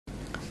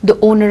The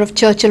owner of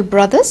Churchill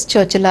Brothers,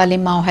 Churchill Ali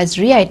Mao, has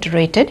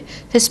reiterated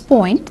his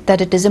point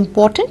that it is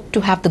important to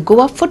have the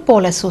Goa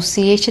Football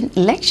Association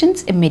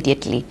elections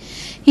immediately.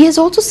 He has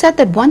also said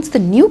that once the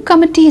new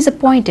committee is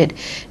appointed,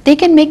 they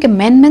can make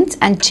amendments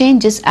and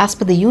changes as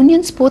per the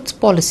Union Sports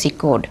Policy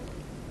Code.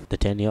 The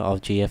tenure of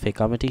GFA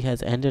committee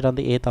has ended on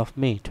the 8th of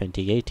May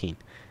 2018.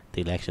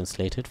 The elections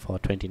slated for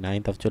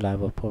 29th of July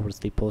were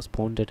purposely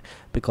postponed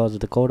because of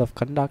the Code of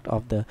Conduct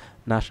of the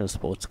National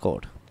Sports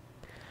Code.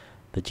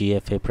 The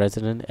GFA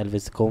president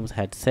Elvis Gomes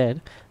had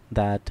said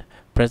that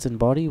present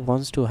body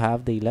wants to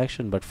have the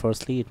election, but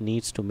firstly it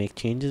needs to make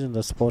changes in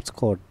the sports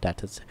code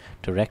that is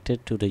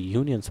directed to the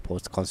Union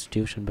Sports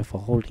Constitution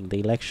before holding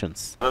the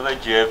elections. The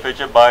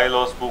GFA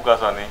bylaws book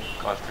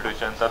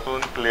constitution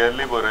tatun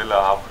clearly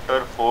borela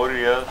after 4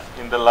 years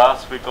in the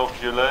last week of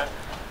July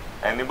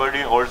anybody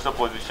holds a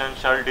position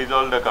shall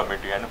dissolve the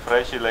committee and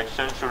fresh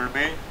election should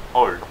be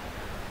held.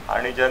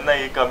 आणि जेन्ना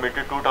ही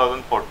committee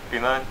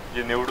 2014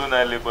 जी निवडून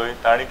oily पळय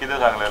ताणी कितें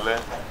सांगलेलें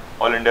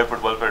all India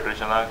football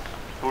फेडरेशनाक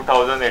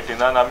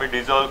 2018 आमी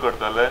dissolve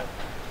करतले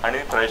आनी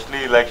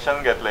फ्रेशली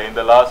इलेक्शन घेतले in the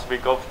last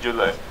week of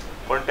July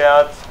पण ते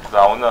आज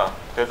जावना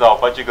ते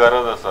जावपाची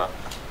गरज आसा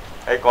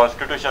हे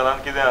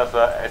कॉन्स्टिट्यूशनान कितें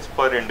आसा as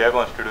per India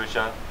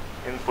constitution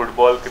in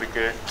football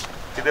cricket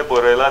कितें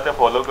बरयलां ते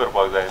फॉलो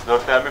करपाक जाय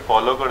जर ते आमी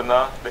फॉलो करना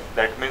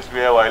that mince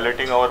we are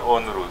violating our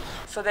own rules.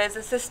 So there is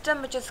a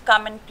system which has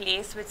come in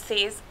place which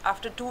says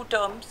after 2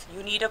 terms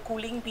you need a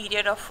cooling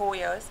period of 4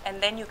 years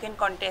and then you can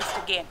contest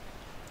again.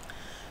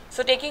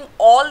 So taking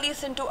all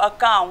this into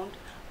account,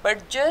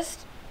 but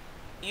just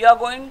you are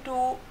going to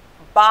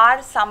bar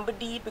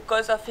somebody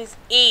because of his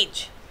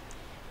age,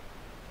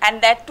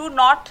 and that too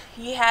not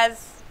he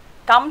has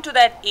come to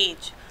that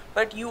age,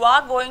 but you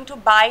are going to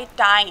buy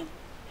time,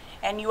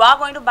 and you are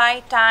going to buy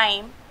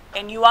time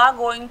and you are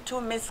going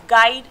to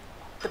misguide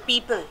the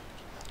people.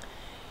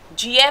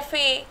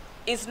 GFA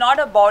is not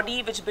a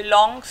body which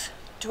belongs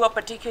to a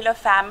particular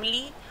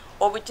family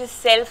or which is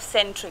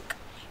self-centric.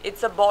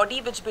 It's a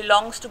body which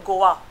belongs to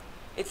Goa.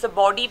 It's a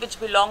body which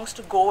belongs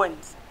to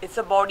Goans. It's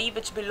a body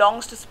which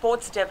belongs to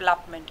sports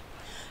development.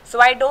 So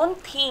I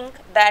don't think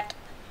that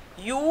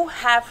you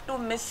have to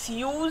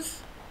misuse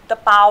the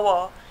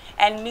power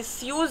and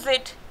misuse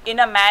it in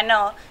a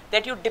manner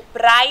that you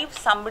deprive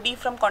somebody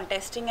from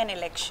contesting an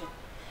election.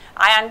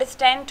 I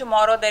understand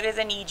tomorrow there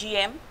is an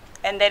EGM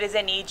and there is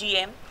an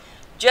AGM.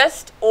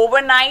 Just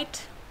overnight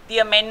the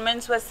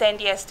amendments were sent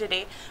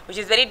yesterday, which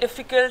is very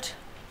difficult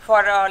for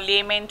a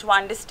layman to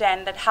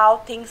understand that how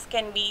things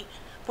can be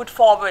put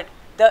forward.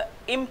 The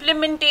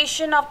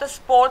implementation of the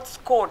sports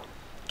code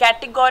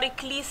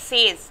categorically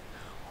says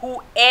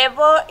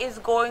whoever is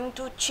going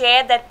to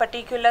chair that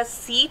particular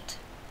seat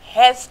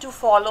has to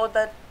follow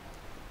the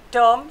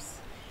terms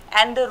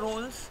and the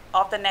rules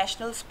of the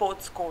National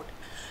Sports Code.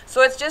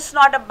 So it's just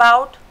not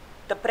about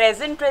the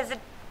present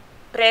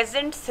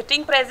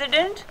sitting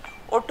president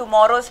or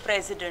tomorrow's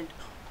president.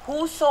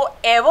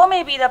 Whosoever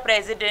may be the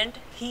president,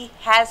 he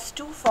has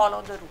to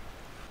follow the rule.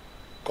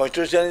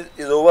 Constitution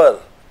is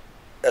over.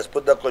 As per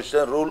the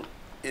constitution rule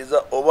is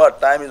over,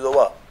 time is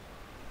over.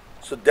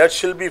 So that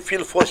shall be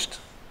filled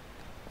first.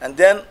 And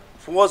then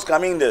who was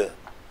coming there,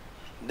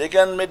 they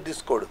can make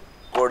this code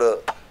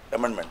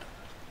amendment.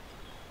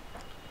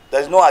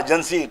 There is no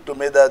urgency to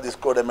make this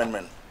code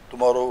amendment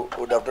tomorrow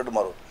or after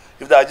tomorrow.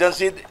 If the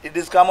urgency, it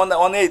is come on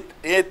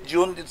 8th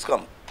June, it's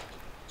come.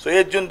 So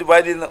 8th June,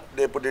 why did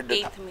they put it?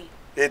 8th May.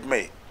 8th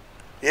May.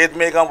 8th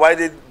May come, why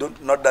they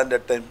not done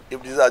that time?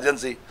 If this is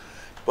urgency.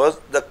 Because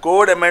the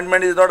code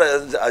amendment is not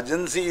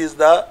urgency, is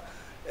the,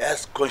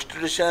 as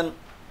constitution,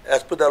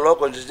 as per the law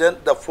constitution,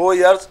 the 4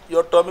 years,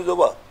 your term is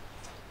over.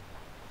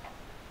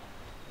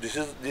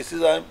 This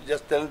is I am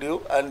just telling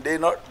you, and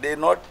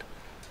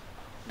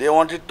they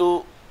wanted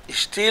to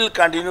still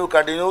continue,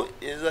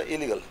 is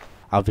illegal.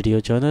 Our video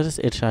journalist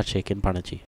Irshad Sheikh in Panaji.